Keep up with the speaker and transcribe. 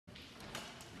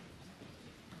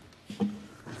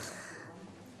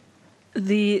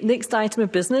The next item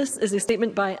of business is a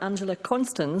statement by Angela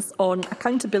Constance on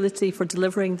accountability for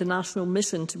delivering the national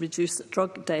mission to reduce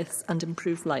drug deaths and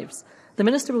improve lives. The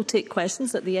Minister will take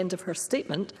questions at the end of her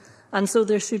statement, and so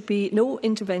there should be no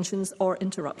interventions or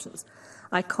interruptions.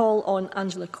 I call on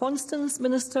Angela Constance,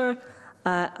 Minister,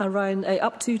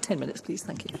 up to 10 minutes, please.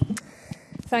 Thank you.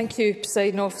 Thank you,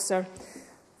 Presiding Officer.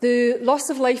 The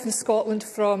loss of life in Scotland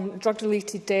from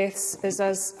drug-related deaths is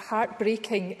as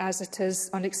heartbreaking as it is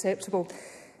unacceptable.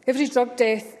 Every drug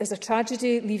death is a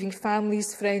tragedy, leaving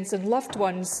families, friends and loved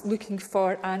ones looking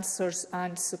for answers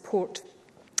and support.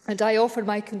 And I offer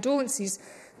my condolences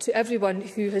to everyone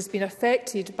who has been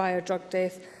affected by a drug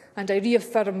death, and I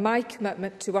reaffirm my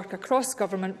commitment to work across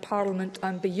Government, Parliament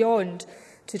and beyond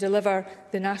to deliver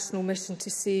the national mission to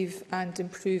save and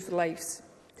improve lives.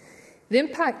 The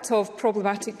impact of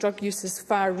problematic drug use is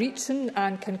far-reaching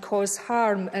and can cause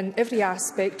harm in every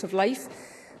aspect of life.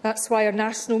 That's why our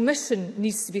national mission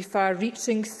needs to be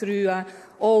far-reaching through an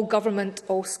all-government,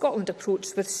 all-Scotland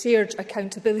approach with shared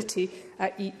accountability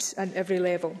at each and every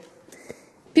level.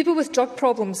 People with drug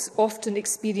problems often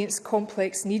experience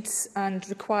complex needs and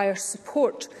require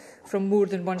support from more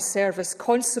than one service.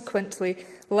 Consequently,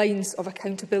 lines of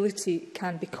accountability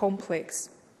can be complex.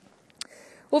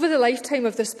 Over the lifetime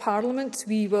of this Parliament,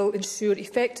 we will ensure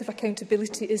effective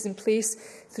accountability is in place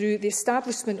through the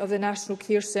establishment of the National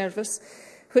Care Service,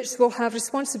 which will have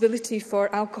responsibility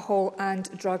for alcohol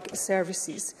and drug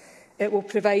services. It will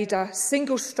provide a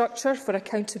single structure for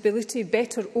accountability,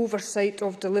 better oversight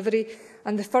of delivery,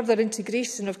 and the further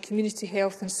integration of community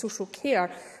health and social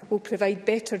care will provide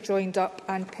better joined-up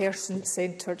and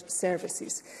person-centred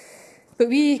services. But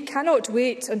we cannot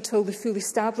wait until the full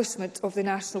establishment of the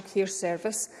National Care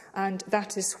Service, and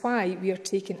that is why we are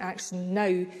taking action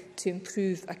now to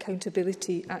improve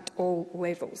accountability at all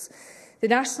levels. The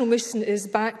national mission is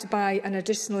backed by an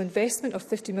additional investment of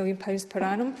 £50 million per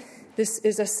annum. This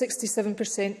is a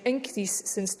 67% increase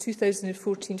since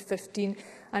 2014-15,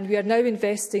 and we are now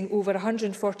investing over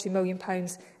 £140 million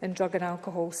in drug and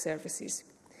alcohol services.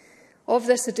 Of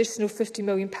this additional £50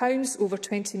 million, over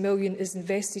 £20 million is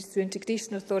invested through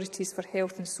integration authorities for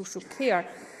health and social care,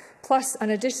 plus an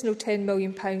additional £10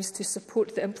 million to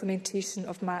support the implementation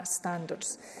of MAT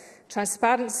standards.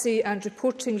 Transparency and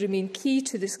reporting remain key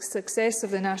to the success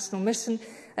of the national mission,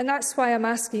 and that's why I'm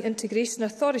asking integration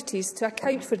authorities to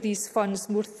account for these funds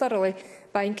more thoroughly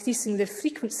by increasing the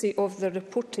frequency of their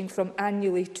reporting from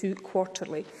annually to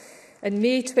quarterly. In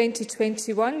May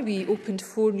 2021, we opened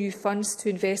 4 new funds to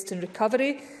invest in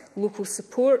recovery, local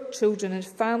support, children and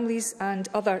families and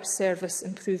other service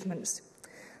improvements.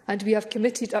 And we have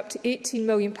committed up to £18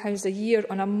 million a year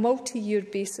on a multi-year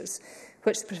basis,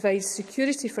 which provides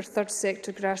security for third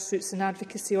sector grassroots and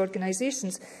advocacy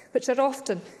organisations, which are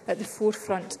often at the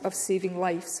forefront of saving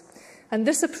lives. And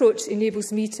this approach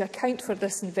enables me to account for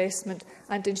this investment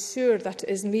and ensure that it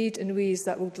is made in ways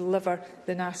that will deliver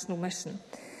the national mission.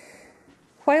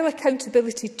 While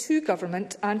accountability to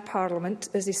Government and Parliament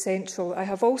is essential, I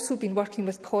have also been working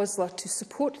with COSLA to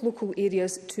support local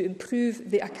areas to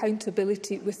improve the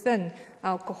accountability within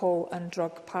alcohol and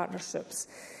drug partnerships.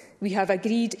 We have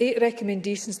agreed 8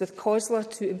 recommendations with COSLA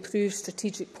to improve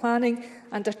strategic planning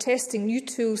and are testing new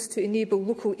tools to enable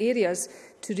local areas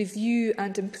to review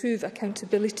and improve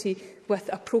accountability with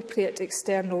appropriate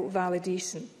external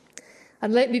validation.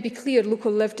 And let me be clear,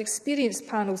 local lived experience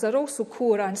panels are also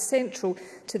core and central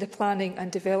to the planning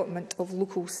and development of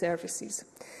local services.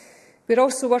 We are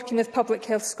also working with Public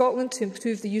Health Scotland to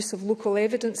improve the use of local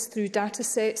evidence through data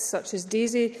sets such as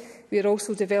DAISY. We are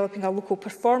also developing a local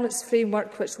performance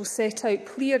framework which will set out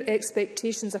clear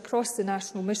expectations across the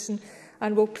national mission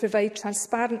and will provide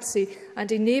transparency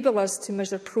and enable us to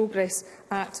measure progress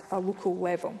at a local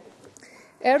level.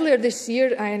 Earlier this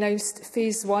year, I announced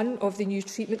Phase 1 of the new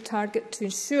treatment target to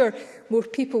ensure more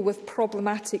people with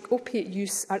problematic opiate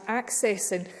use are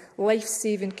accessing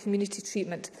life-saving community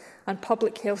treatment, and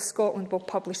Public Health Scotland will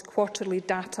publish quarterly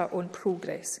data on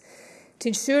progress. To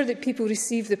ensure that people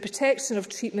receive the protection of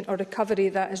treatment or recovery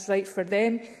that is right for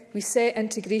them, we set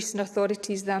integration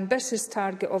authorities the ambitious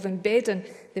target of embedding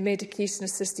the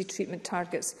medication-assisted treatment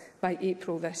targets by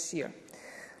April this year.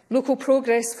 Local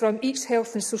progress from each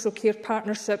health and social care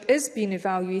partnership is being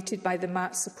evaluated by the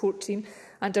MAT support team,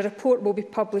 and a report will be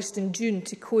published in June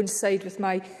to coincide with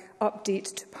my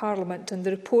update to Parliament. And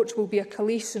the report will be a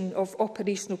collation of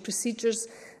operational procedures,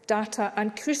 data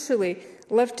and, crucially,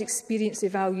 lived experience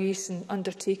evaluation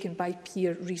undertaken by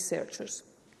peer researchers.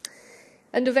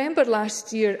 In November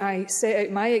last year, I set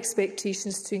out my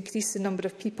expectations to increase the number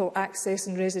of people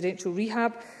accessing residential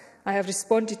rehab, I have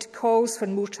responded to calls for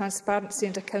more transparency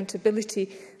and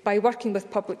accountability by working with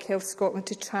Public Health Scotland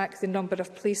to track the number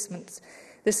of placements.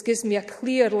 This gives me a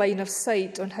clear line of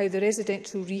sight on how the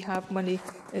residential rehab money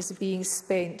is being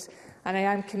spent, and I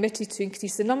am committed to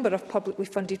increase the number of publicly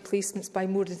funded placements by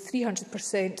more than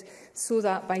 300%, so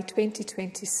that by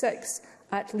 2026,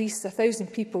 at least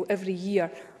 1,000 people every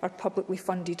year are publicly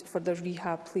funded for their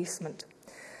rehab placement.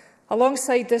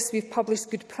 Alongside this, we have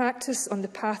published good practice on the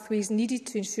pathways needed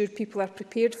to ensure people are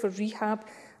prepared for rehab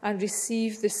and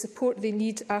receive the support they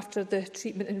need after the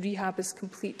treatment and rehab is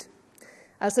complete.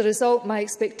 As a result, my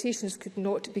expectations could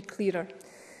not be clearer.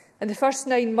 In the first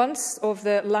 9 months of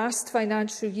the last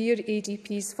financial year,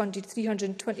 ADPs funded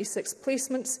 326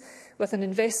 placements, with an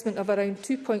investment of around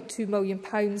 £2.2 million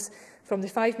from the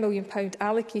 £5 million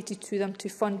allocated to them to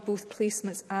fund both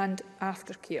placements and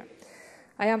aftercare.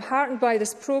 I am heartened by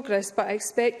this progress, but I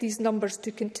expect these numbers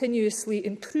to continuously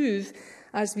improve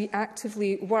as we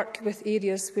actively work with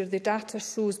areas where the data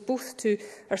shows both to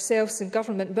ourselves and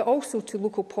government, but also to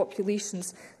local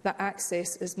populations, that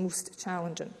access is most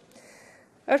challenging.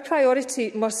 Our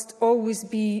priority must always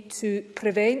be to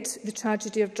prevent the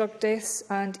tragedy of drug deaths,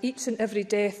 and each and every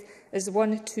death is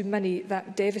one too many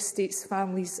that devastates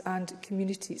families and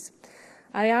communities.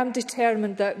 I am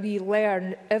determined that we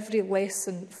learn every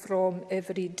lesson from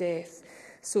every death,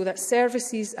 so that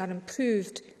services are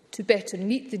improved to better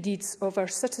meet the needs of our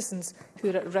citizens who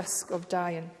are at risk of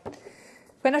dying.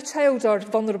 When a child or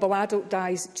vulnerable adult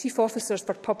dies, Chief Officers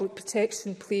for Public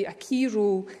Protection play a key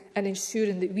role in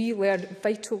ensuring that we learn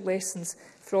vital lessons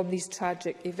from these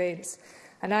tragic events.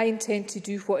 And I intend to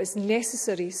do what is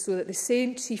necessary so that the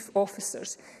same Chief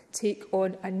Officers take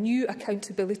on a new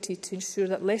accountability to ensure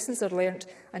that lessons are learnt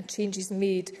and changes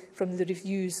made from the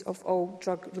reviews of all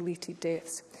drug-related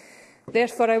deaths.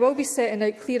 Therefore, I will be setting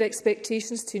out clear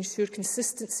expectations to ensure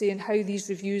consistency in how these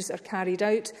reviews are carried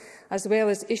out, as well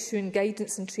as issuing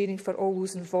guidance and training for all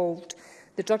those involved.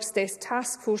 The Drugs Deaths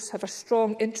Task Force have a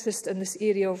strong interest in this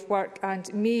area of work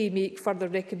and may make further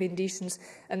recommendations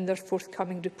in their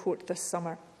forthcoming report this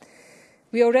summer.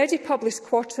 We already publish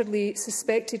quarterly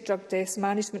suspected drug deaths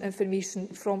management information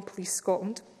from Police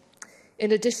Scotland,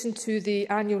 in addition to the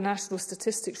annual National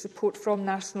Statistics report from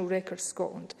National Records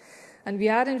Scotland. And we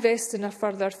are investing a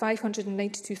further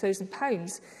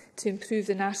 £592,000 to improve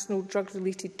the National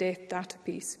Drug-Related Death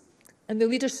Database. And the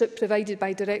leadership provided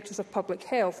by Directors of Public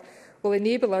Health will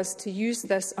enable us to use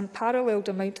this unparalleled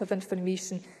amount of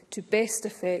information to best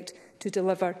effect to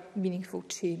deliver meaningful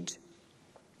change.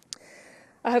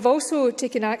 I have also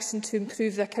taken action to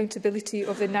improve the accountability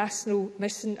of the national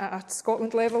mission at a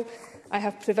Scotland level. I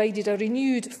have provided a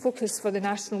renewed focus for the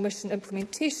National Mission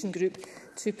Implementation Group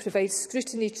to provide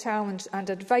scrutiny, challenge and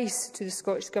advice to the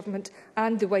Scottish Government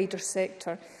and the wider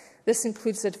sector. This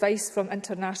includes advice from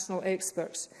international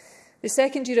experts. The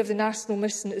second year of the national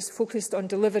mission is focused on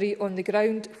delivery on the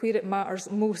ground where it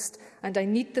matters most, and I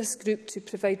need this group to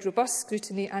provide robust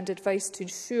scrutiny and advice to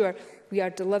ensure we are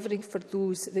delivering for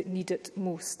those that need it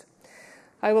most.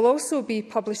 I will also be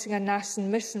publishing a national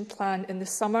mission plan in the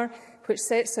summer, which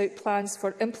sets out plans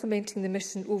for implementing the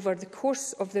mission over the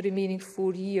course of the remaining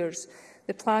 4 years.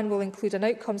 The plan will include an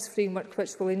outcomes framework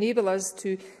which will enable us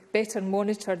to better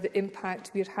monitor the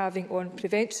impact we are having on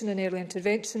prevention and early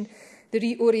intervention, the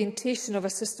reorientation of a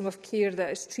system of care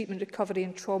that is treatment, recovery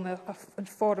and trauma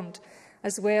informed,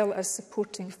 as well as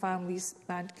supporting families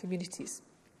and communities.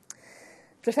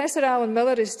 Professor Alan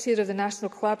Miller, as Chair of the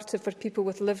National Collaborative for People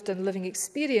with Lived and Living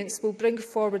Experience, will bring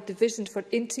forward the vision for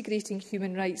integrating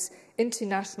human rights into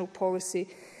national policy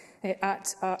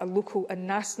at a local and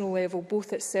national level,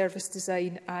 both at service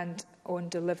design and on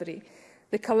delivery.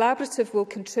 The Collaborative will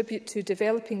contribute to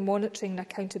developing monitoring and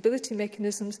accountability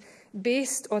mechanisms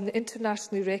based on the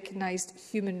internationally recognised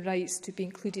human rights to be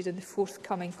included in the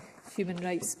forthcoming Human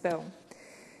Rights Bill.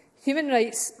 Human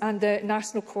rights and the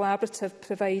National Collaborative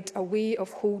provide a way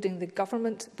of holding the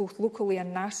government, both locally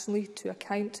and nationally, to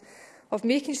account, of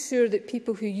making sure that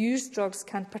people who use drugs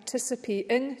can participate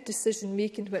in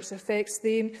decision-making which affects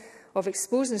them, of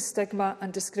exposing stigma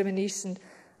and discrimination,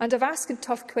 and of asking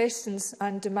tough questions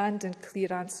and demanding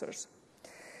clear answers.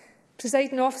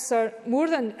 Presiding Officer, more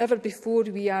than ever before,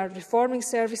 we are reforming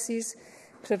services,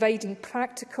 providing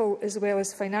practical as well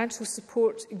as financial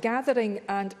support, gathering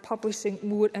and publishing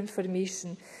more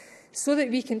information, so that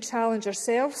we can challenge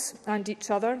ourselves and each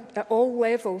other at all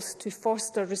levels to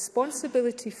foster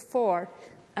responsibility for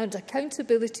and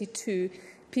accountability to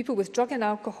people with drug and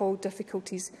alcohol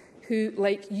difficulties who,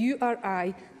 like you or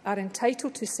I, are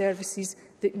entitled to services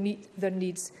that meet their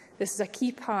needs. This is a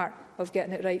key part of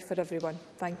getting it right for everyone.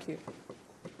 Thank you.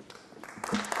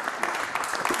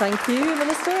 Thank you,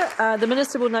 Minister. The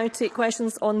Minister will now take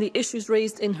questions on the issues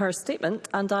raised in her statement,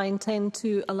 and I intend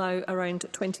to allow around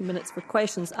 20 minutes for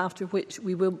questions, after which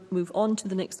we will move on to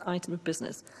the next item of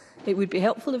business. It would be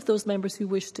helpful if those members who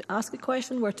wish to ask a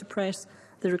question were to press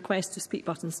the request to speak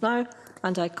buttons now,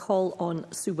 and I call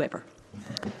on Sue Webber.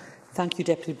 Thank you,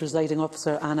 Deputy Presiding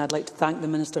Officer, and I'd like to thank the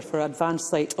Minister for advance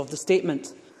sight of the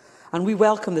statement. And we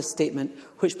welcome this statement,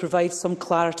 which provides some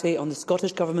clarity on the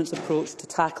Scottish Government's approach to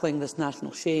tackling this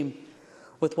national shame.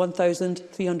 With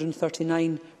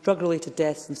 1,339 drug-related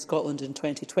deaths in Scotland in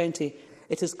 2020,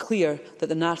 it is clear that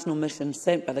the national mission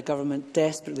sent by the Government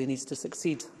desperately needs to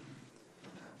succeed.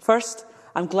 First,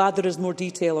 I'm glad there is more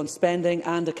detail on spending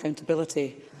and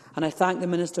accountability, and I thank the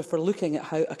Minister for looking at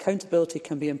how accountability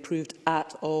can be improved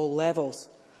at all levels.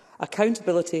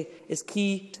 Accountability is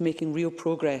key to making real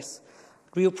progress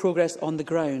on the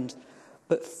ground,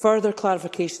 but further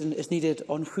clarification is needed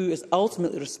on who is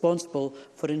ultimately responsible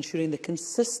for ensuring the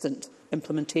consistent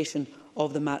implementation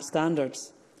of the MAT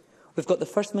standards. We've got the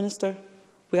First Minister,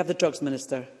 we have the Drugs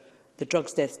Minister, the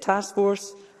Drugs Death Task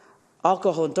Force,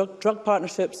 Alcohol and Drug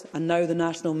Partnerships, and now the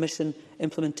National Mission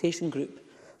Implementation Group.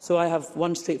 So I have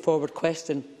one straightforward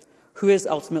question. Who is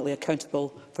ultimately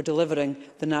accountable for delivering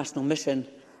the national mission?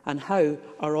 And how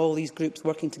are all these groups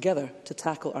working together to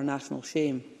tackle our national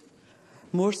shame?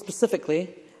 More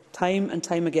specifically, time and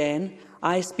time again,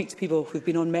 I speak to people who have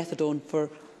been on methadone for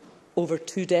over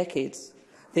 2 decades.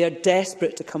 They are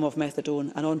desperate to come off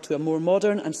methadone and onto a more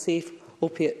modern and safe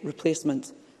opiate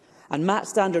replacement. And MAT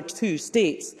Standard 2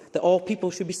 states that all people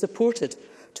should be supported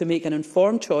to make an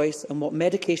informed choice on what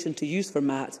medication to use for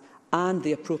MAT and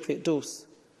the appropriate dose.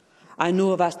 I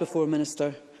know I've asked before,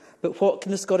 Minister, but what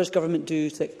can the Scottish Government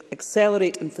do to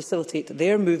accelerate and facilitate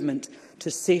their movement to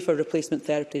safer replacement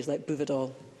therapies like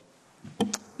Buvidal?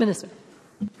 Minister.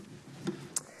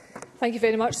 Thank you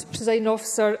very much, Presiding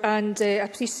Officer, and I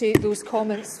appreciate those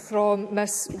comments from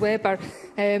Ms Webber.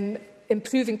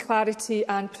 Improving clarity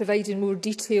and providing more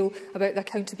detail about the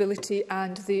accountability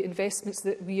and the investments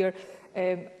that we are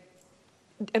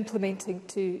implementing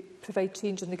to provide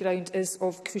change on the ground is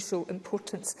of crucial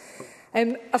importance.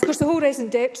 Of course, the whole raison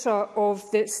d'etre of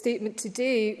the statement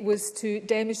today was to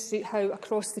demonstrate how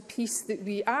across the piece that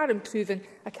we are improving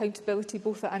accountability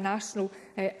both at a national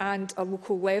and a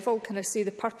local level. Can I say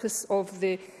the purpose of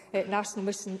the National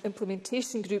Mission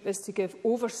Implementation Group is to give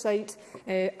oversight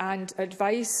and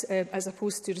advice as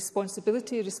opposed to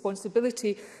responsibility.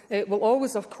 Responsibility will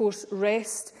always, of course,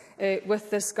 rest with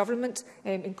this government,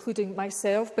 including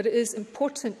myself, but it is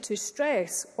important to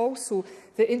stress also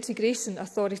that integration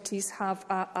authorities have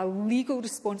a legal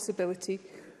responsibility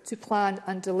to plan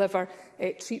and deliver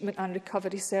treatment and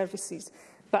recovery services.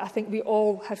 But I think we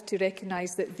all have to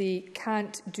recognise that they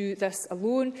can't do this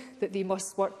alone, that they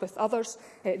must work with others.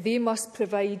 They must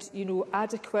provide,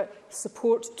 adequate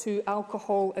support to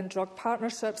alcohol and drug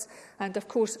partnerships. And of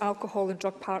course, alcohol and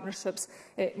drug partnerships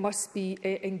must be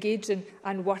engaging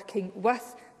and working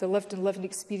with the lived and living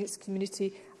experience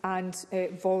community and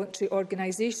voluntary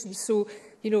organisations. So,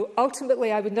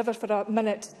 ultimately, I would never for a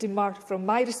minute demur from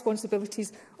my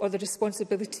responsibilities or the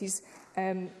responsibilities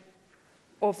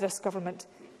of this government.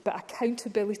 But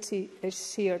accountability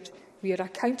is shared. We are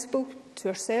accountable to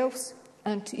ourselves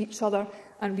and to each other,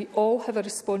 and we all have a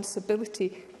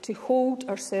responsibility to hold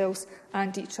ourselves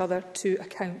and each other to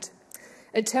account.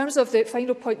 In terms of the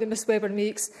final point that Ms Webber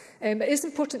makes, it is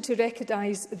important to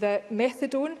recognise that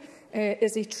methadone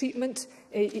is a treatment,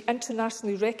 an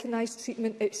internationally recognised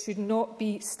treatment. It should not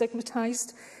be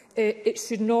stigmatised. It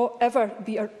should not ever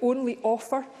be our only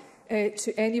offer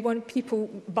to anyone. People,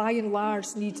 by and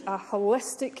large, need a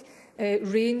holistic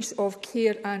range of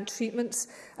care and treatments.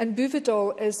 And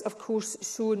Buvidal is, of course,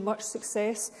 shown much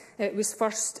success. It was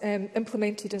first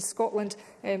implemented in Scotland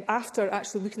after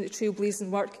actually looking at trailblazing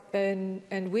work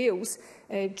in Wales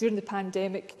during the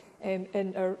pandemic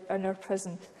in our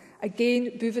prison.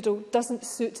 Again, Buvidal doesn't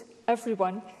suit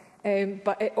everyone,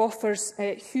 but it offers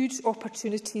huge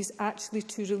opportunities actually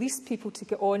to release people to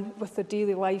get on with their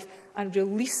daily life and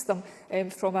release them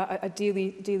from a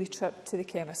daily trip to the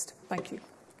chemist. Thank you.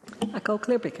 I call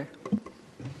Claire Baker.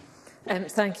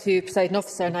 Thank you, Presiding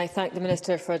Officer, and I thank the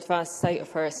Minister for advance sight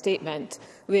of her statement.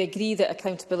 We agree that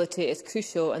accountability is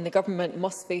crucial and the Government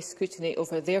must face scrutiny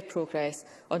over their progress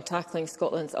on tackling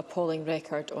Scotland's appalling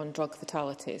record on drug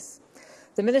fatalities.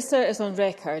 The Minister is on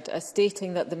record as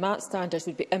stating that the MAT standards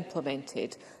would be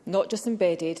implemented, not just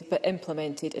embedded, but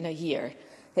implemented in a year.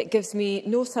 It gives me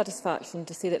no satisfaction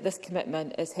to say that this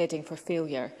commitment is heading for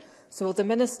failure. So will the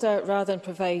Minister, rather than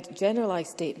provide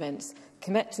generalised statements,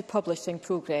 commit to publishing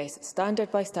progress standard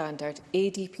by standard,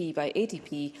 ADP by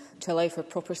ADP, to allow for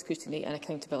proper scrutiny and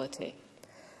accountability?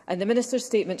 And the Minister's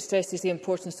statement stresses the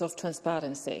importance of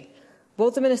transparency.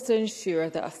 Will the Minister ensure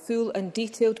that a full and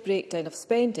detailed breakdown of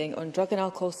spending on drug and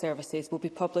alcohol services will be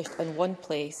published in one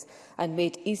place and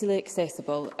made easily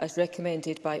accessible, as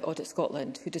recommended by Audit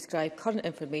Scotland, who describe current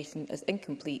information as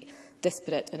incomplete,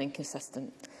 disparate and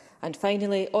inconsistent? And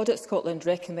finally, Audit Scotland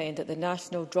recommend that the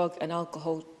national drug and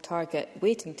alcohol target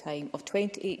waiting time of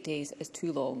 28 days is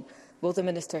too long. Will the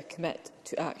Minister commit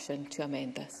to action to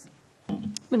amend this?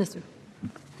 Minister.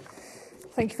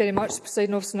 Thank you very much,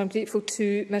 Presiding Officer, and I'm grateful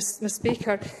to Ms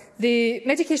Baker. The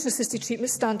medication-assisted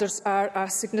treatment standards are a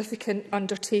significant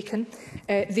undertaking.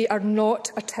 They are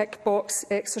not a tick-box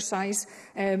exercise,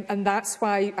 and that's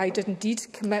why I did indeed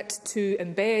commit to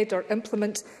embed or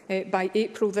implement by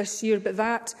April this year, but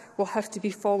that will have to be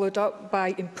followed up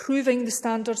by improving the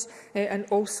standards and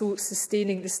also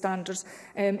sustaining the standards.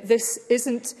 This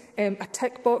isn't a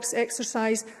tick-box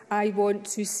exercise. I want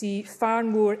to see far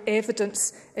more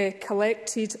evidence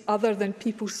collected other than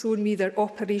people showing me their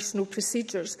operational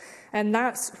procedures. And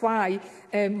that's why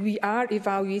we are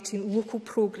evaluating local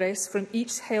progress from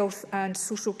each health and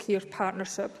social care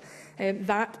partnership.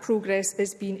 That progress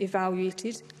is being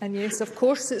evaluated. And yes, of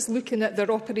course, it's looking at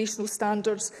their operational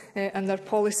standards and their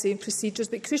policy and procedures,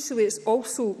 but crucially, it's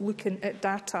also looking at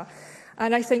data.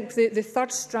 And I think the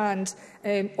third strand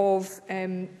of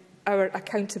our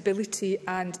accountability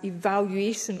and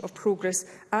evaluation of progress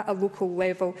at a local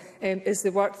level is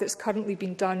the work that's currently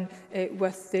being done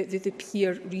with the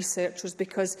peer researchers,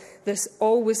 because this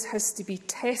always has to be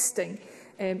testing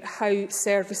how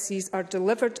services are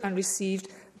delivered and received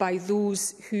by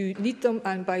those who need them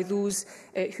and by those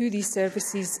who these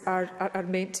services are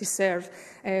meant to serve.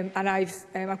 And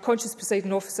I'm conscious,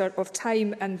 Presiding Officer, of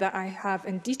time, and that I have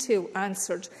in detail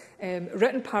answered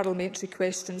written parliamentary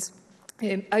questions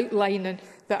outlining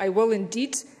that I will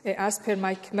indeed, as per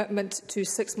my commitment to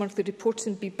 6-monthly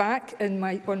reporting, be back on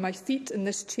my feet in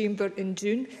this chamber in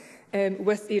June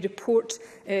with a report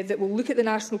that will look at the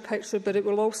national picture, but it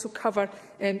will also cover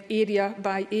area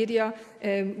by area.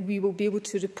 We will be able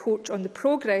to report on the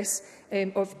progress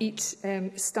of each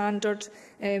standard,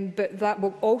 but that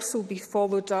will also be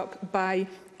followed up by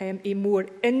a more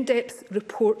in-depth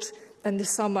report in the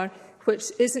summer,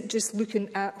 which isn't just looking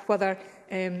at whether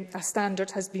a standard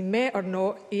has been met or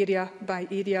not, area by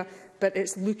area, but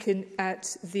it's looking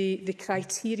at the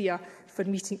criteria for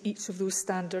meeting each of those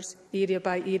standards, area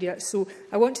by area. So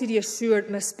I want to reassure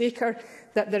Ms Baker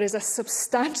that there is a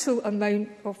substantial amount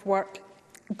of work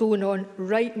going on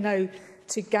right now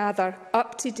to gather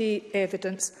up-to-date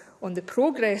evidence on the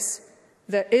progress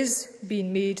that is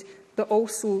being made, but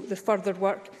also the further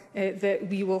work that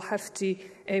we will have to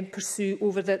pursue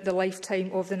over the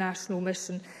lifetime of the national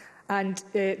mission. And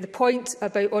the point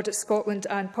about Audit Scotland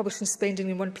and publishing spending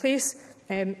in one place,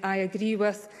 I agree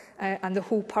with, and the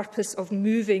whole purpose of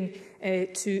moving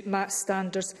to MAT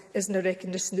standards isn't a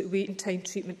recognition that waiting time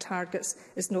treatment targets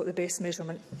is not the best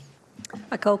measurement.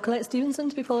 I call Colette Stevenson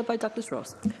to be followed by Douglas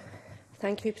Ross.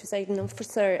 Thank you, Presiding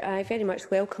Officer. I very much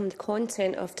welcome the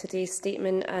content of today's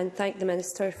statement and thank the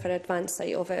Minister for advance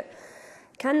sight of it.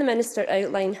 Can the Minister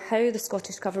outline how the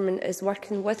Scottish Government is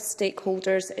working with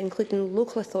stakeholders, including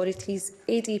local authorities,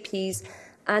 ADPs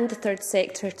and the third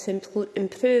sector, to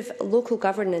improve local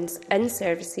governance in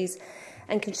services?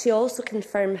 And can she also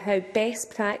confirm how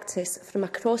best practice from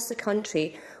across the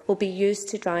country will be used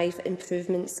to drive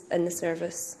improvements in the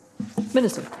service?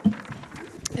 Minister.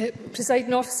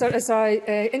 Presiding Officer, as I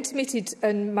intimated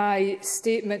in my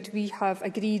statement, we have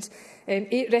agreed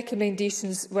 8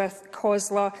 recommendations with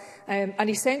COSLA, and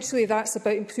essentially that's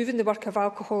about improving the work of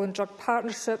alcohol and drug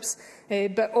partnerships,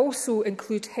 but also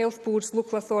include health boards,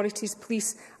 local authorities,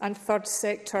 police and third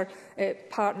sector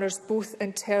partners, both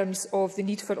in terms of the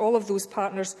need for all of those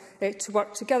partners to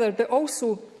work together, but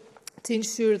also to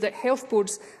ensure that health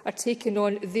boards are taking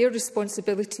on their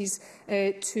responsibilities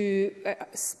to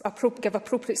give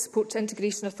appropriate support to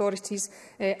integration authorities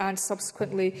and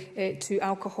subsequently to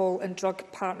alcohol and drug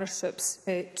partnerships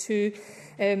too.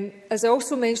 As I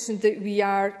also mentioned, that we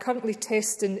are currently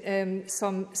testing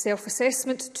some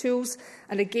self-assessment tools,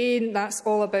 and again that's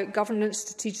all about governance,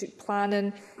 strategic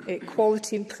planning,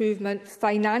 quality improvement,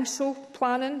 financial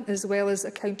planning as well as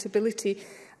accountability.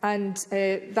 And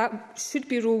that should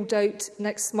be rolled out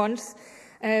next month.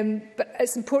 But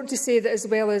it's important to say that as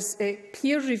well as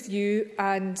peer review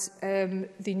and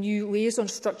the new liaison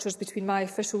structures between my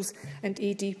officials and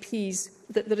ADPs,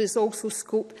 that there is also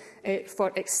scope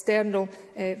for external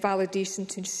validation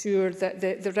to ensure that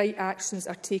the right actions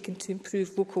are taken to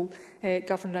improve local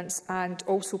governance. And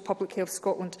also Public Health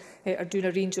Scotland are doing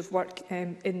a range of work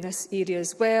in this area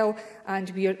as well, and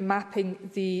we are mapping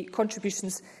the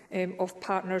contributions of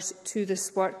partners to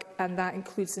this work, and that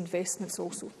includes investments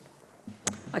also.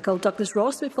 I call Douglas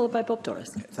Ross, to be followed by Bob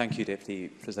Doris. Thank you, Deputy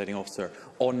Presiding Officer.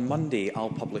 On Monday, I'll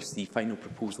publish the final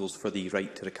proposals for the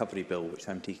Right to Recovery Bill, which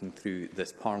I'm taking through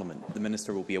this Parliament. The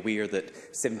Minister will be aware that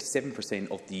 77%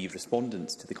 of the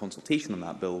respondents to the consultation on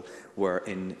that bill were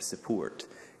in support.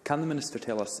 Can the Minister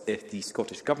tell us if the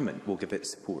Scottish Government will give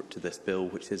its support to this bill,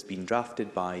 which has been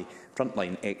drafted by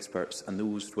frontline experts and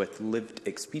those with lived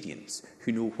experience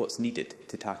who know what's needed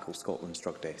to tackle Scotland's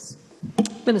drug deaths?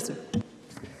 Minister.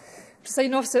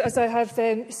 Presiding Officer, as I have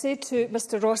said to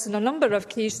Mr Ross on a number of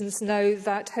occasions now,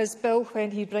 that his bill, when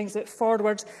he brings it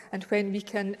forward and when we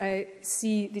can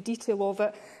see the detail of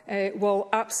it, will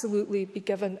absolutely be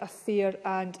given a fair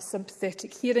and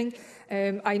sympathetic hearing.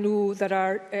 I know there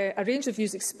are a range of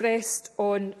views expressed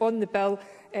on the bill.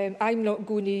 I'm not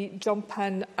going to jump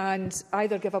in and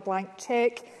either give a blank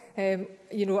cheque, a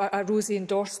rosy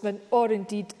endorsement, or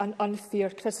indeed an unfair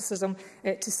criticism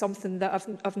to something that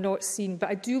I've not seen. But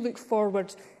I do look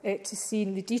forward to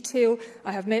seeing the detail.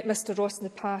 I have met Mr Ross in the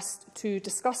past to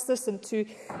discuss this and to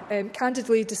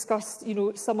candidly discuss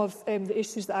some of the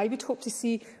issues that I would hope to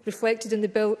see reflected in the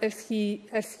bill if he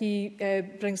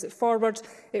brings it forward.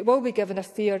 It will be given a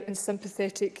fair and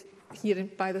sympathetic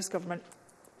hearing by this government.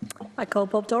 I call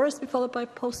Bob Doris, to be followed by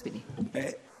Paul Sweeney.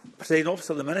 Presiding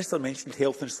Officer, the Minister mentioned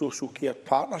health and social care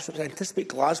partnerships. I anticipate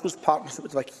Glasgow's partnership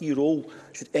would have a key role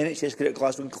should NHS Greater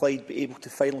Glasgow and Clyde be able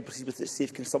to finally proceed with its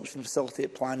safe consumption facility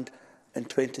it planned in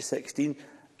 2016.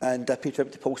 And I pay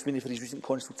tribute to Paul Sweeney for his recent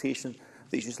consultation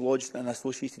that he's just lodged in an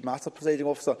associated matter. Presiding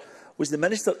Officer, was the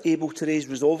Minister able to raise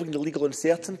resolving the legal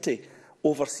uncertainty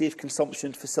over safe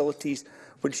consumption facilities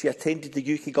when she attended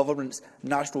the UK Government's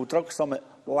National Drug Summit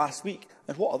last week?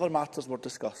 And what other matters were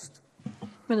discussed?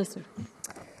 Minister.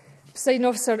 Presiding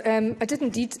Officer, I did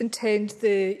indeed attend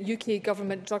the UK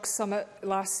Government Drug Summit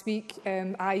last week.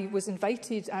 I was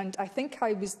invited, and I think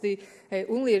I was the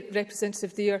only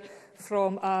representative there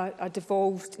from a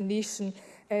devolved nation.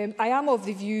 I am of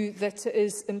the view that it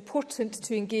is important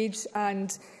to engage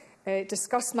and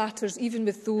discuss matters even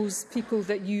with those people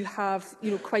that you have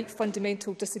quite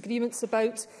fundamental disagreements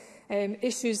about.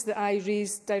 Issues that I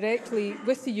raised directly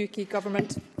with the UK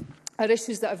Government are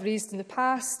issues that I've raised in the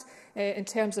past. In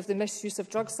terms of the Misuse of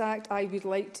Drugs Act, I would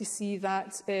like to see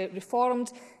that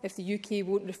reformed. If the UK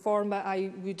won't reform it,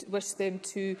 I would wish them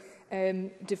to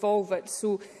devolve it.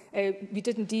 So we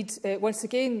did indeed once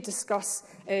again discuss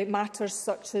matters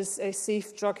such as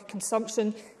safe drug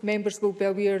consumption. Members will be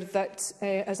aware that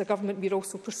as a government we are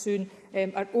also pursuing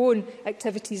our own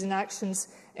activities and actions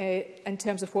in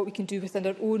terms of what we can do within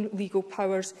our own legal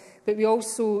powers. But we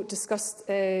also discussed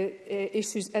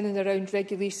issues in and around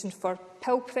regulation for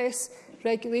pill press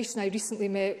regulation. I recently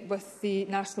met with the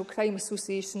National Crime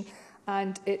Association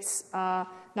and its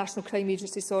National Crime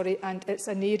Agency, and it's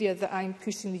an area that I'm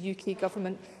pushing the UK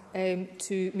Government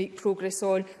to make progress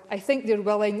on. I think they're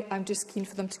willing. I'm just keen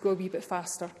for them to go a wee bit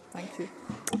faster. Thank you.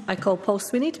 I call Paul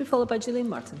Sweeney, to be followed by Gillian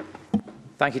Martin.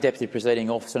 Thank you, Deputy Presiding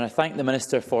Officer, and I thank the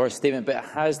Minister for her statement, but it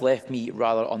has left me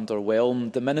rather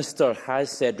underwhelmed. The Minister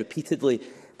has said repeatedly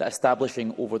that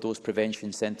establishing overdose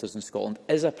prevention centres in Scotland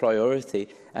is a priority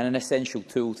and an essential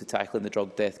tool to tackling the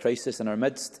drug death crisis in our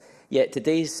midst. Yet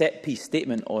today's set-piece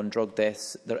statement on drug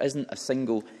deaths, there isn't a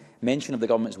single mention of the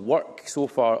Government's work so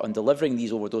far on delivering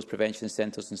these overdose prevention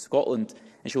centres in Scotland.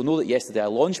 And she'll know that yesterday I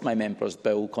launched my Members'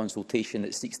 Bill consultation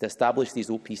that seeks to establish these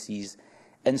OPCs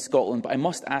in Scotland. But I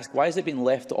must ask, why has it been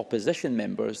left to opposition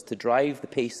members to drive the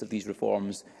pace of these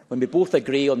reforms when we both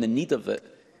agree on the need of it?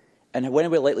 And when are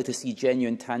we likely to see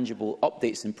genuine, tangible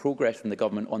updates and progress from the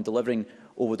Government on delivering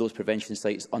overdose prevention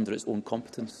sites under its own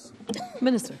competence?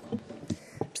 Minister.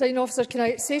 Presiding Officer, can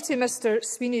I say to Mr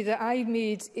Sweeney that I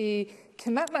made a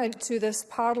commitment to this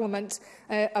Parliament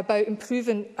about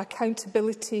improving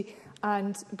accountability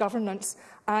and governance.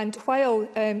 And while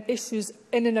issues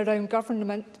in and around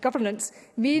governance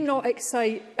may not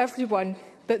excite everyone,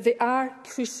 but they are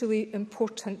crucially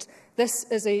important. This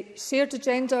is a shared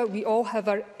agenda. We all have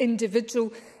our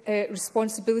individual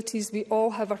responsibilities. We all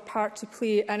have our part to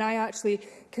play. And I actually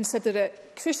consider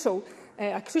it crucial,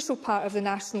 a crucial part of the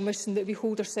national mission that we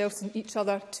hold ourselves and each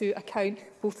other to account,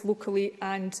 both locally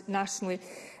and nationally.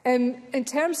 In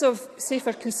terms of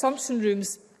safer consumption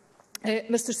rooms,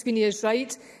 Mr Sweeney is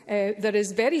right. There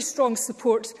is very strong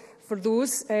support for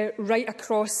those right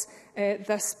across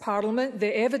this Parliament.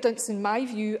 The evidence, in my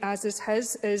view, as is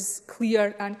his, is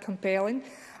clear and compelling.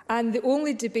 And the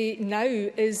only debate now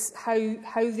is how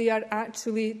they are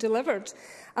actually delivered.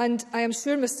 And I am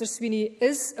sure Mr Sweeney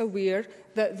is aware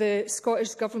that the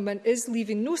Scottish Government is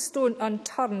leaving no stone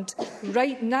unturned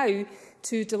right now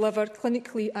to deliver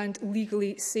clinically and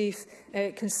legally safe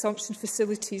consumption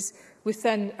facilities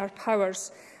within our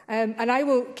powers. And I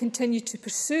will continue to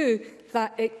pursue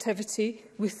that activity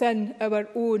within our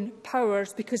own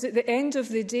powers, because at the end of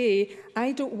the day,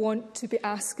 I don't want to be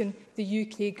asking the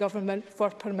UK Government for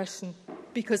permission,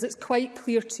 because it's quite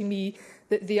clear to me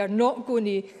that they are not going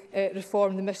to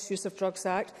reform the Misuse of Drugs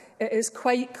Act. It is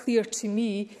quite clear to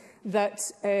me that,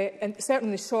 and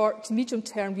certainly in the short to medium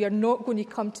term, we are not going to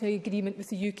come to an agreement with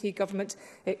the UK Government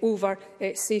over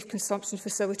safe consumption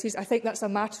facilities. I think that's a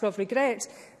matter of regret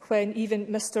when even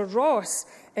Mr Ross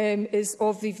is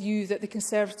of the view that the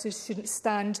Conservatives shouldn't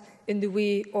stand in the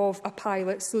way of a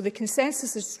pilot. So the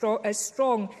consensus is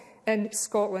strong in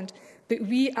Scotland, but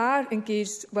we are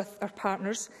engaged with our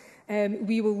partners.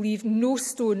 We will leave no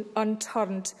stone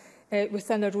unturned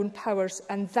within our own powers,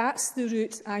 and that's the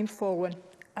route I'm following.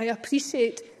 I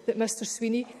appreciate that Mr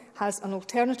Sweeney has an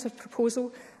alternative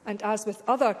proposal, and as with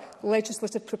other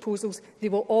legislative proposals, they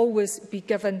will always be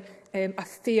given a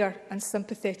fair and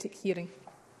sympathetic hearing.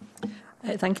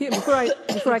 Thank you.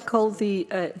 Before I call the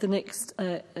next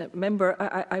member,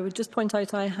 I would just point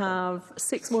out I have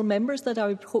 6 more members that I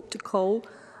would hope to call,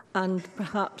 and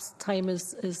perhaps time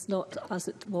is not as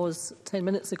it was 10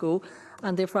 minutes ago,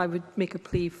 and therefore I would make a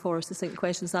plea for succinct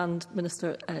questions and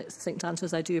Minister succinct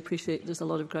answers. I do appreciate there's a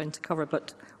lot of ground to cover,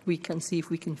 but we can see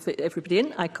if we can fit everybody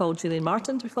in. I call Gillian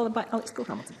Martin to be followed by Alex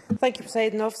Cole-Hamilton. Thank you,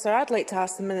 Presiding Officer. I'd like to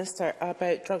ask the Minister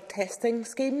about drug testing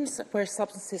schemes where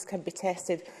substances can be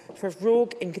tested for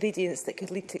rogue ingredients that could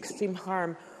lead to extreme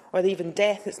harm or even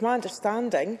death. It's my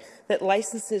understanding that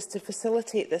licences to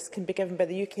facilitate this can be given by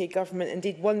the UK Government.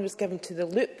 Indeed, one was given to the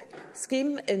Loop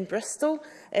scheme in Bristol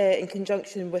in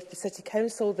conjunction with the City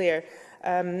Council there.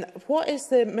 What is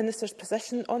the Minister's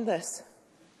position on this?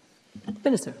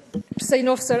 Minister. Presiding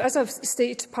Officer, as I've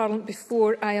stated to Parliament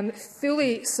before, I am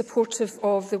fully supportive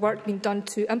of the work being done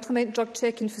to implement drug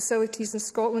checking facilities in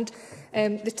Scotland.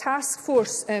 The task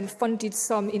force funded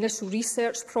some initial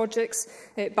research projects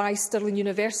by Stirling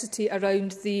University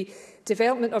around the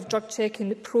development of drug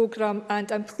checking programme,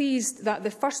 and I'm pleased that the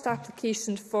first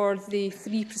application for the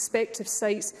 3 prospective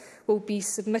sites will be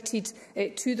submitted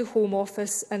to the Home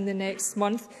Office in the next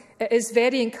month. It is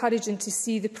very encouraging to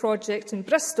see the project in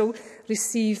Bristol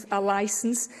receive a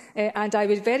licence, and I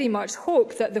would very much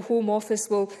hope that the Home Office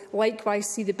will likewise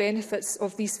see the benefits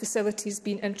of these facilities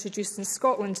being introduced in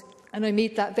Scotland. And I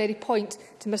made that very point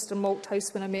to Mr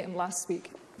Malthouse when I met him last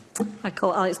week. I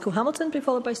call Alex Cole-Hamilton, be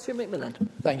followed by Stuart McMillan.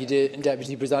 Thank you,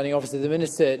 Deputy Presiding Officer. The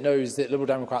Minister knows that Liberal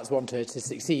Democrats want her to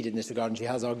succeed in this regard, and she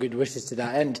has our good wishes to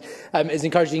that end. It's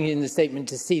encouraging in the statement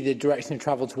to see the direction of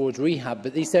travel towards rehab,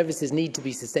 but these services need to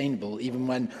be sustainable, even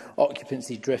when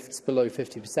occupancy drifts below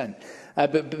 50%.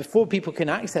 But before people can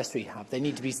access rehab, they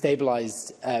need to be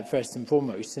stabilised first and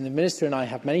foremost. And the Minister and I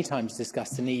have many times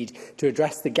discussed the need to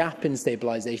address the gap in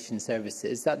stabilisation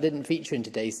services. That didn't feature in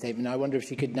today's statement. I wonder if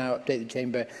she could now update the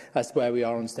Chamber as to where we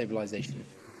are on stabilisation.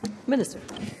 Minister.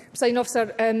 Presiding Officer,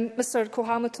 Mr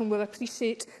Cole-Hamilton will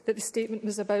appreciate that the statement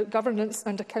was about governance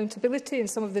and accountability and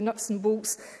some of the nuts and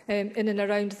bolts in and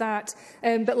around that.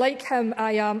 But like him,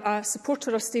 I am a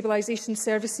supporter of stabilisation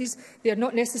services. They are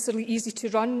not necessarily easy to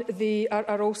run. They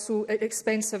are also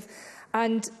expensive.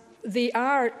 And they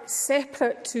are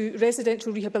separate to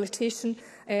residential rehabilitation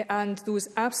and those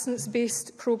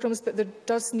absence-based programmes, but there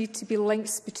does need to be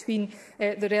links between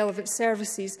the relevant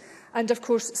services. And of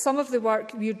course, some of the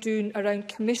work we are doing around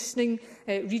commissioning,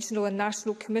 regional and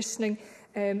national commissioning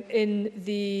in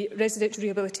the residential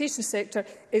rehabilitation sector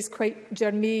is quite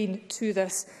germane to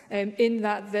this, in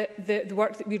that the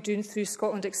work that we are doing through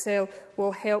Scotland Excel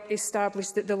will help establish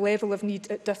the level of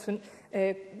need at different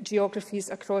geographies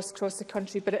across the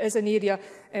country. But it is an area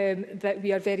that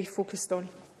we are very focused on.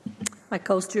 I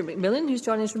call Stuart McMillan, who is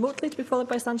joining us remotely, to be followed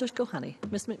by Sanjay Gulhani.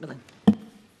 Mr McMillan.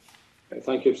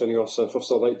 Thank you, Presiding Officer.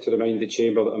 First, I'd like to remind the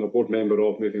Chamber that I'm a board member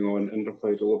of Moving On in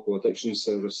reply to Local Addiction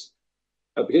Service.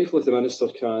 I'd be grateful if the Minister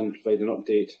can provide an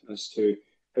update as to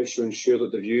how she will ensure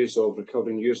that the views of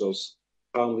recovering users,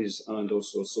 families and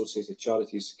also associated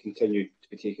charities continue to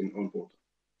be taken on board.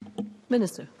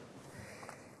 Minister.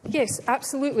 Yes,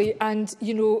 absolutely. And,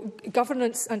 you know,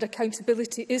 governance and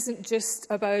accountability isn't just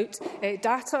about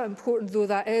data, important though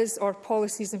that is, or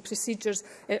policies and procedures.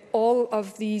 All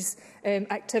of these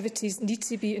activities need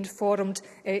to be informed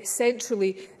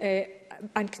centrally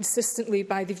and consistently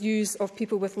by the views of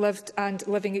people with lived and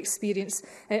living experience.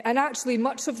 And actually,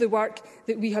 much of the work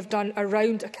that we have done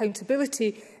around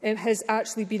accountability has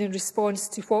actually been in response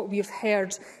to what we have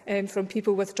heard from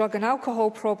people with drug and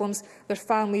alcohol problems, their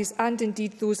families, and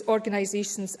indeed those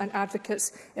organisations and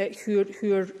advocates who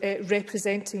are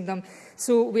representing them.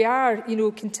 So we are,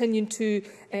 continuing to,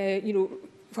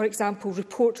 for example,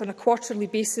 report on a quarterly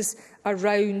basis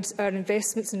around our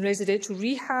investments in residential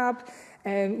rehab.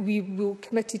 We will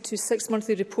committed to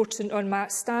 6-monthly reporting on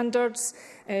MAT standards.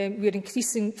 We are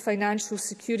increasing financial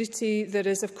security. There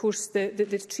is, of course,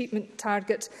 the treatment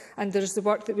target, and there is the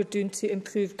work that we're doing to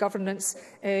improve governance,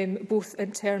 both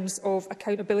in terms of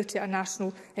accountability at a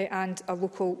national and a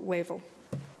local level.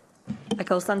 I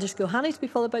call Sandesh Gohani to be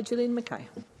followed by Gillian Mackay.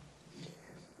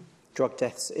 Drug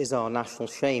deaths is our national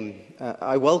shame.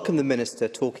 I welcome the Minister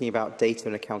talking about data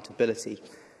and accountability,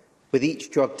 with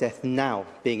each drug death now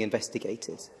being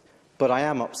investigated. But I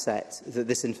am upset that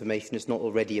this information is not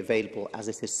already available, as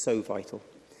it is so vital.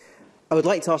 I would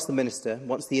like to ask the Minister,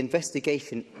 once the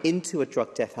investigation into a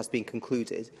drug death has been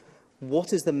concluded,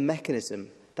 what is the mechanism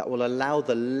that will allow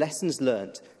the lessons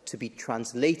learnt to be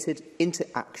translated into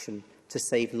action to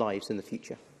save lives in the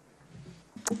future?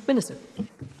 Minister.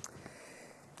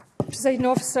 Presiding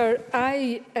Officer,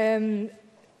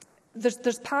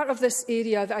 There's part of this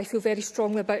area that I feel very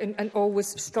strongly about and always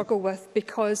struggle with,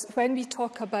 because when we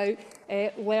talk about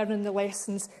learning the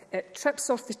lessons, it trips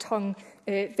off the tongue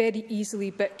very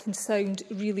easily, but can sound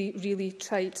really, really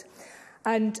trite.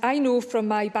 And I know from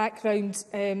my background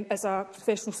as a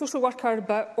professional social worker,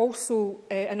 but also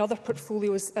in other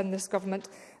portfolios in this government,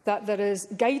 that there is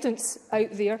guidance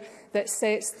out there that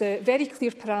sets the very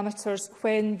clear parameters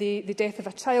when the death of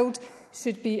a child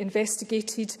should be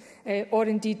investigated, or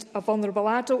indeed a vulnerable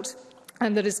adult.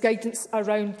 And there is guidance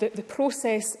around the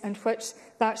process in which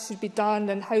that should be done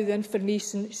and how the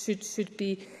information should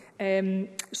be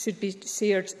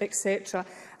shared, etc.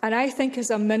 And I think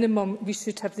as a minimum we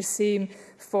should have the same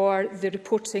for the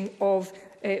reporting of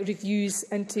reviews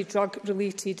into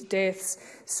drug-related deaths.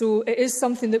 So it is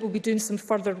something that we'll be doing some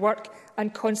further work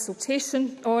and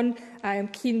consultation on. I am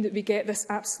keen that we get this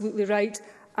absolutely right.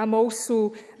 I'm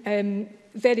also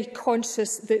very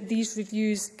conscious that these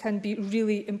reviews can be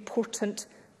really important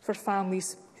for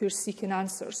families who are seeking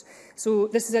answers. So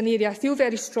this is an area I feel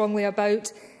very strongly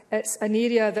about. It's an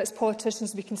area that as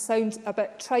politicians we can sound a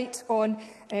bit trite on,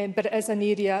 but it is an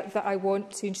area that I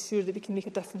want to ensure that we can make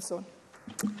a difference on.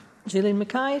 Gillian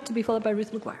Mackay, to be followed by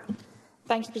Ruth Maguire.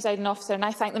 Thank you, Presiding Officer, and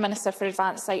I thank the Minister for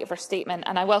advance sight of her statement,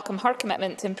 and I welcome her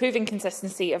commitment to improving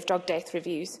consistency of drug death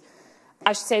reviews.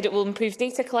 As she said, it will improve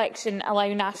data collection, allow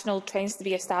national trends to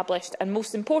be established, and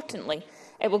most importantly,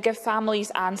 it will give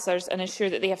families answers and ensure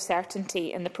that they have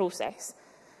certainty in the process.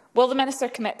 Will the Minister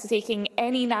commit to taking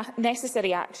any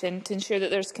necessary action to ensure that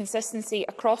there is consistency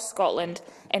across Scotland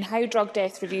in how drug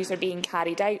death reviews are being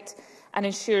carried out, and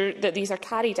ensure that these are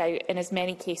carried out in as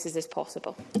many cases as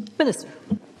possible? Minister.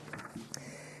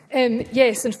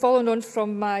 Yes, and following on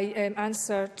from my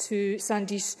answer to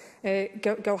Sandesh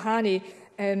Gohani,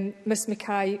 Ms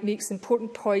Mackay makes an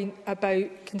important point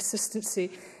about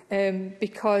consistency,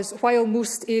 because while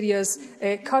most areas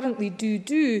currently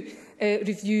do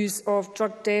reviews of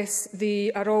drug deaths,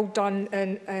 they are all done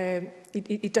in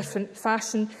a different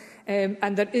fashion,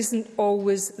 and there isn't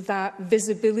always that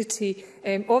visibility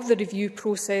of the review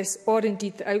process or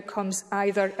indeed the outcomes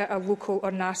either at a local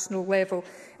or national level.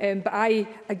 But I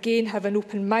again have an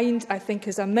open mind. I think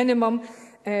as a minimum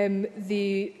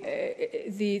the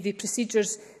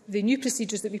procedures, the new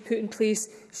procedures that we put in place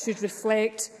should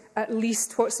reflect at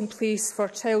least what's in place for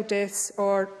child deaths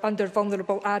or under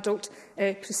vulnerable adult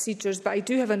procedures. But I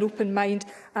do have an open mind,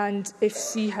 and if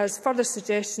she has further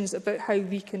suggestions about how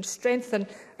we can strengthen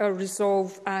our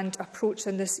resolve and approach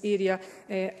in this area,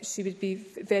 she would be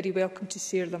very welcome to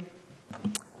share them.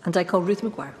 And I call Ruth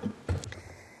Maguire.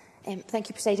 Thank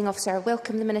you, Presiding Officer. I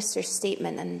welcome the Minister's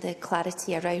statement and the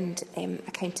clarity around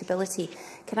accountability.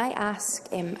 Can I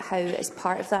ask how, as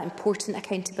part of that important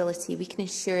accountability, we can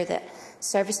ensure that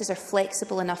services are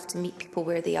flexible enough to meet people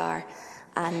where they are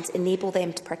and enable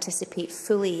them to participate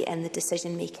fully in the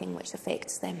decision-making which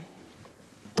affects them?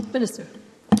 Minister.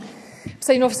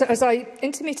 Presiding Officer, as I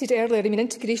intimated earlier,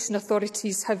 integration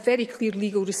authorities have very clear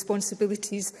legal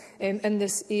responsibilities in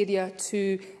this area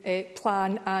to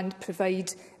plan and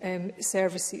provide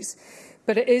services.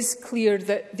 But it is clear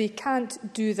that they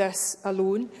can't do this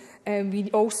alone. We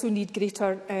also need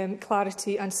greater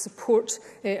clarity and support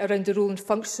around the role and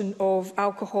function of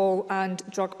alcohol and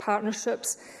drug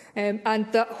partnerships.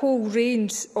 And that whole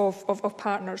range of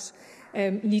partners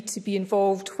need to be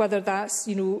involved, whether that's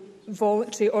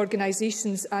voluntary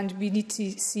organisations, and we need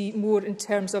to see more in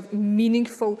terms of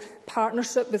meaningful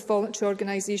partnership with voluntary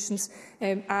organisations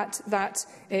at that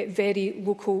very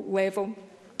local level.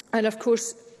 And of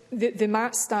course, the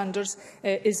MAT standards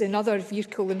is another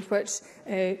vehicle in which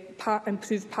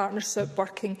improved partnership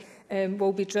working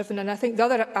will be driven. And I think the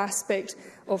other aspect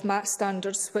of MAT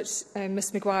standards, which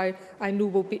Ms Maguire I know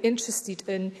will be interested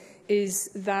in, is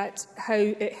that how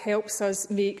it helps us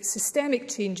make systemic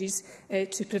changes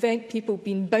to prevent people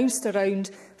being bounced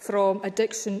around from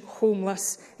addiction,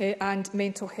 homeless and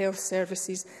mental health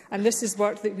services. And this is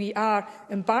work that we are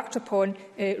embarked upon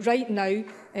right now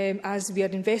as we are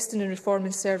investing in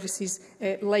reforming services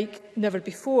like never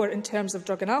before in terms of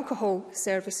drug and alcohol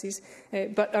services.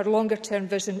 But our longer-term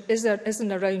vision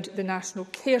isn't around the National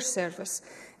Care Service,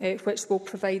 which will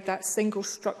provide that single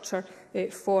structure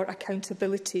for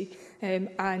accountability.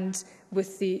 And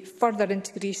with the further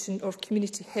integration of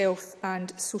community health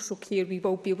and social care, we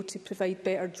will be able to provide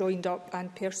better joined-up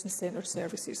and person-centred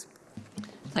services.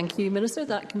 Thank you, Minister.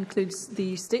 That concludes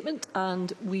the statement,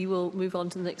 and we will move on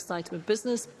to the next item of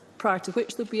business, prior to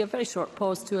which there will be a very short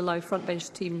pause to allow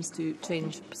frontbench teams to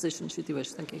change position should they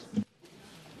wish. Thank you.